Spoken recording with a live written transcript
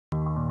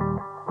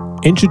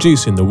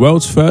Introducing the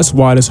world's first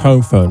wireless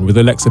home phone with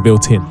Alexa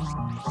built-in,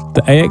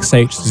 the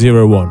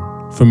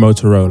AX01 from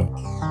Motorola.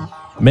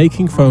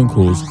 Making phone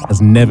calls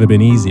has never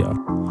been easier.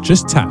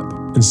 Just tap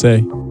and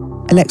say,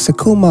 Alexa,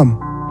 call Mum.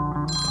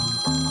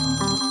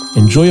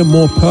 Enjoy a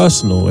more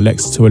personal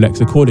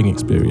Alexa-to-Alexa calling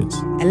experience.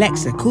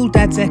 Alexa, call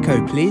Dad's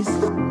Echo, please.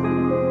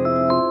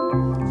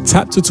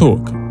 Tap to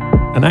talk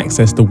and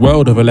access the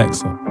world of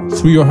Alexa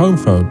through your home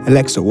phone.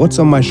 Alexa, what's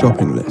on my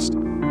shopping list?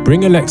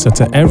 Bring Alexa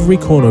to every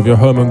corner of your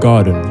home and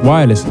garden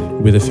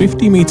wirelessly with a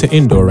 50-meter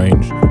indoor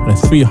range and a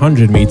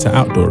 300-meter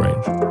outdoor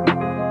range.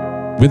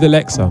 With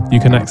Alexa,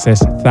 you can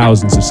access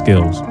thousands of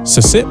skills.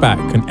 So sit back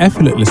and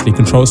effortlessly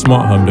control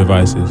smart home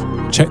devices,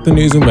 check the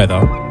news and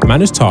weather,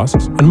 manage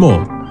tasks, and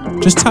more.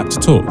 Just tap to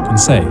talk and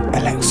say,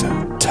 Alexa,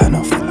 turn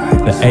off the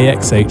lights. The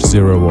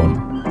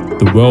AX01,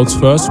 the world's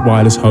first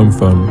wireless home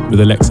phone with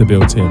Alexa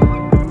built in,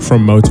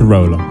 from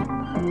Motorola.